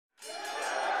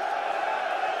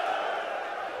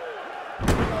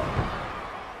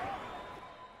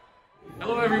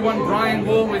Hello everyone, Brian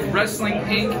Wool with Wrestling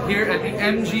Inc. here at the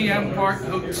MGM Park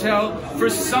Hotel for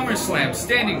SummerSlam,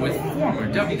 standing with former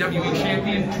WWE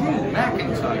Champion Drew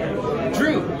McIntyre.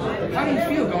 Drew, how do you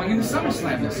feel going into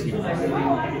SummerSlam this year?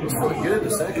 It was feeling good a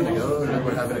second ago.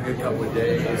 We're having a good couple of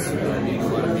days, meeting a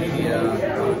lot of media, a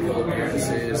couple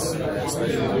appearances,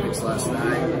 Special Olympics last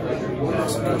night,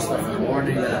 some good stuff in the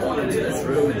morning. Then I walked into this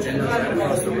room and Jinder right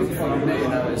across the room from me,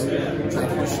 and I was trying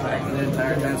to distract the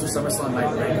entire time. So SummerSlam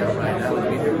might break out right now.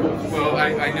 Well,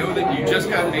 I know that you just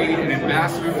got named an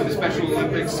ambassador for the Special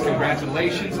Olympics.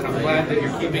 Congratulations, and I'm glad that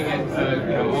you're keeping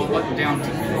it, all buttoned down to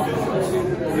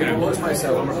I watch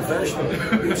myself. I'm a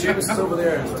professional. Sheamus is over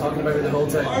there talking about it the whole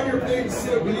time.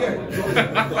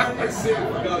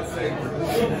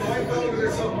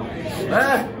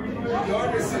 My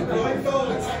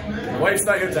wife's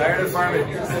not getting tired of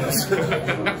farming.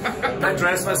 I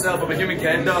dress myself. I'm a human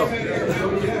kendo.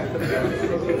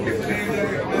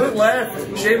 Look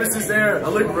left, Sheamus is there. I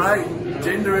look right,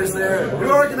 Jinder is there. Who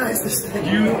organized this thing?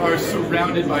 You are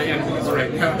surrounded by enemies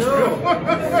right now. No.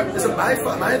 Is it my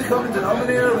fault? Am I the common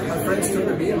denominator? Like my friends turn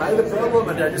to me? Am I the problem?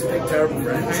 Or did I just pick terrible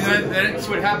friends? That's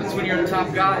what happens when you're the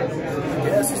top guy.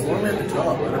 Yes, it's lonely at the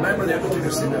top. I remember the Undertaker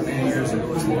saying that many years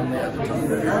ago. It's lonely at the top.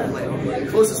 Apparently,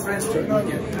 closest friends turn on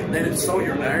you. And then it's so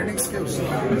your ironing skills.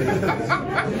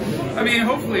 I mean,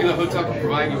 hopefully the hotel can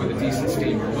provide you with a decent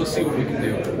steamer. We'll see what we can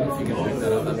do. If you can pick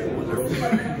that up, that'd be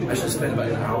wonderful. I should spend about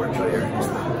an hour trying to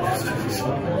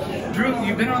Drew,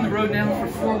 you've been on the road now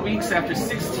for 4 weeks after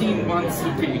 16 months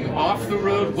of being off the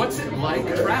road. What's it like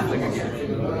traveling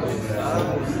again?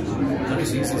 Not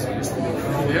as easy as it used to be.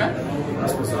 Yeah?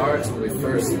 It's bizarre. It's when we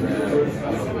first went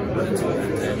into the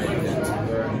pandemic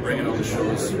and bringing all the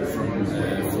shows from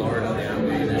Florida and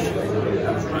the initially.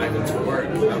 I was driving to work.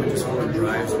 I would just go on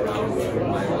drives around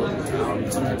my own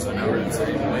town, sometimes an hour at a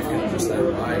time. My wife could understand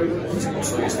why. I'm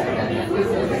so used to it.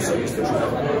 I'm so used to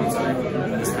traveling all the time.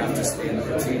 I just have to stay in the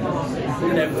routine.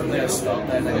 Inevitably, I stopped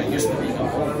that. Like I used to be at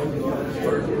home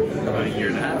for about a year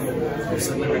and a half. And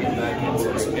suddenly we're getting back into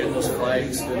it. So getting those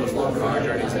flights, doing those long car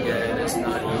journeys again, it's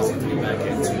not easy to get back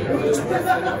into. But it's worth it.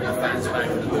 Having the fans back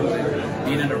in the building,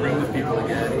 being in a room with people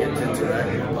again, getting to interact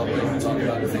with the public and talk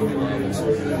about the thing we love. It's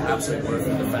absolutely worth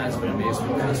it. The fans have been amazing.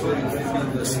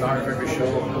 From the start of every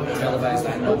show, televised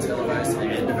and not televised, to the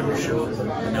end of every show,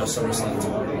 and now SummerSlam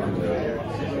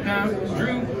tomorrow. Now,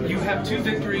 Drew, you have 2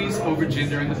 victories over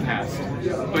Jinder in the past,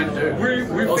 but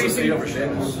we're also facing over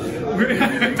Sheamus. We're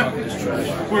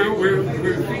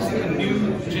facing a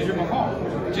new Jinder Mahal.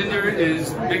 Jinder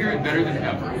is bigger and better than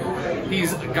ever.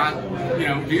 He's got,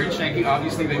 beard shanky.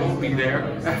 Obviously, they won't be there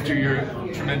after your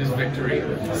tremendous victory.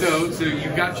 So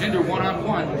you've got Jinder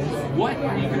one-on-one. What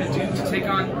are you going to do to take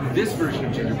on this version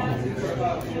of Jinder Mahal?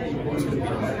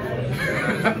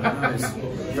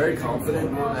 Very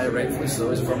confident, rightfully so.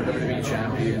 He's a former WWE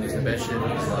champion. He's the best shape of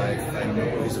his life. I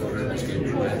know he's a privileged game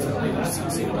tremendously.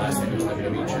 He's seen the last time he was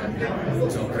WWE champion.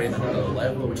 He's operating at another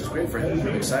level, which is great for him.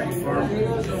 I'm excited for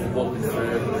him. Walking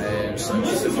through such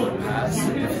similar paths,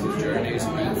 significant journeys,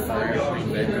 being fired,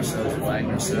 reinventing ourselves, buying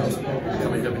ourselves,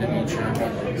 becoming WWE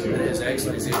champion. And it is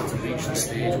excellent. He's able to reach the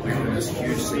stage where we're in this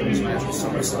huge singles match with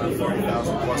SummerSlam,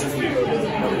 40,000 plus people.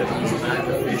 WWE's back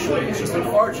officially. It's just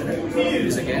unfortunate.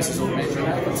 He's against his own major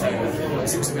McIntyre. He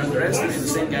seems to be underestimated. The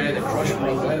same guy that crushed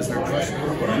Brock Lesnar, crushed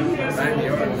Randy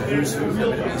Orton, the who's who of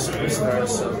WWE superstars.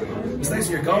 So it's nice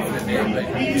that you're confident, man, but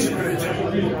you're screwed.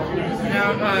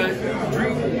 Now,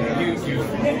 Drew, you've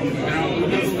been on a little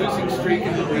bit of a losing streak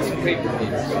in the recent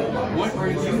pay-per-views. What are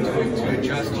you doing to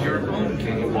adjust your own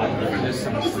game for this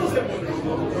SummerSlam?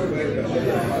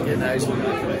 Yeah, now he's looking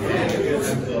at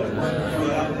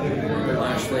the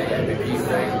Lashley MVP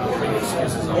thing, bring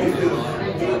excuses all day long.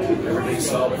 Everybody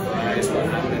saw with their eyes what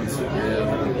happened.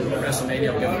 WrestleMania,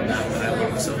 I'll give them that, but I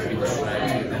love myself to be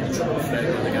distracted. And the triple threat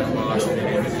really got lost, and the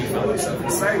MVP found himself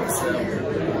inside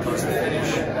himself. Close the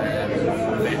finish.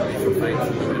 Eventually, for fighting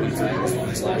for WWE titles, won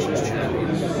his last year's champion.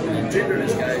 And Jinder and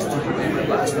his guys took away my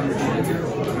last opportunity to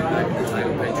come back in the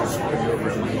title picture, so we're over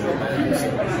at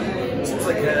It seems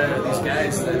like these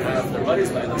guys that have their buddies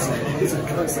by their side, it's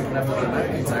constantly going to have to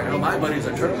McIntyre. I know my buddies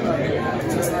are turning on me.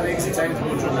 So it's not an easy time to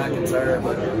go through McIntyre,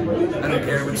 but I don't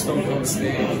care when Stone Cold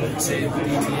say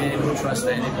DTA, don't trust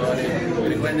anybody. I'm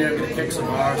going to go in there, I'm going to kick some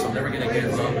arse, I'm never going to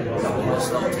give up. I'm going to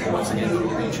stop once again for the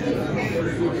reach.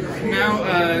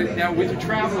 Now with your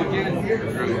travel again, I'm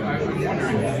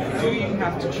wondering, do you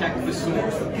have to check the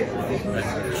source? I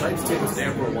tried to take us to the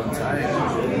airport one time.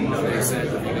 They said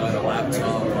if you got a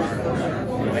laptop or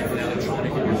anything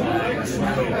electronic,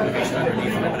 underneath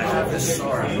it, and I have this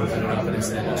sword I'm putting up, and it's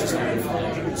just kind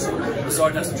of so the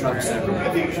sword has to travel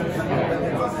separately.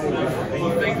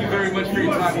 Well, thank you very much for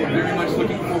your time. We're very much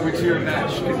looking forward to your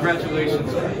match.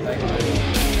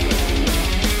 Congratulations.